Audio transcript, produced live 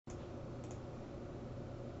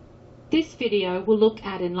This video will look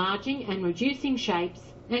at enlarging and reducing shapes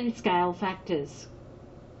and scale factors.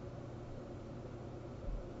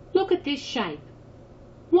 Look at this shape.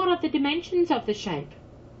 What are the dimensions of the shape?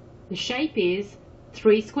 The shape is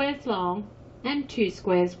 3 squares long and 2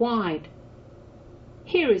 squares wide.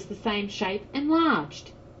 Here is the same shape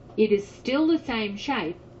enlarged. It is still the same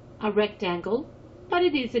shape, a rectangle, but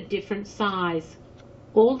it is a different size.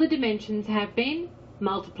 All the dimensions have been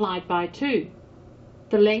multiplied by 2.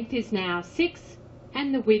 The length is now 6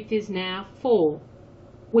 and the width is now 4.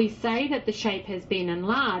 We say that the shape has been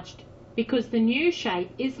enlarged because the new shape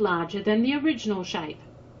is larger than the original shape.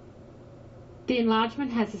 The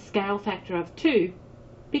enlargement has a scale factor of 2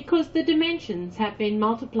 because the dimensions have been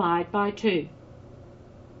multiplied by 2.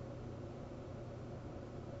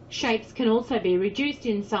 Shapes can also be reduced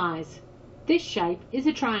in size. This shape is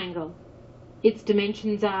a triangle. Its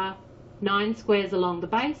dimensions are 9 squares along the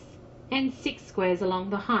base and 6 squares along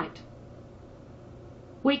the height.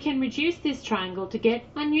 We can reduce this triangle to get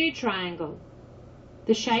a new triangle.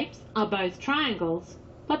 The shapes are both triangles,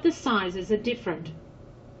 but the sizes are different.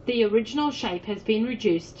 The original shape has been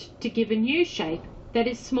reduced to give a new shape that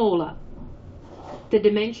is smaller. The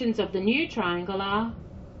dimensions of the new triangle are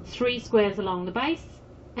 3 squares along the base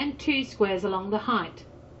and 2 squares along the height.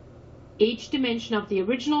 Each dimension of the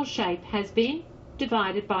original shape has been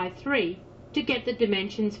divided by 3 to get the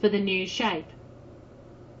dimensions for the new shape.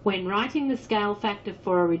 When writing the scale factor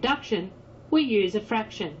for a reduction, we use a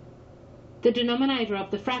fraction. The denominator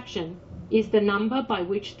of the fraction is the number by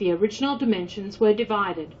which the original dimensions were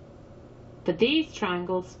divided. For these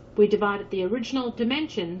triangles, we divided the original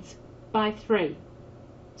dimensions by 3.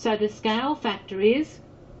 So the scale factor is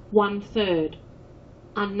 1/3.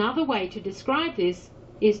 Another way to describe this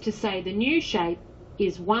is to say the new shape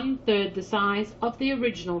is 1/3 the size of the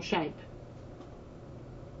original shape.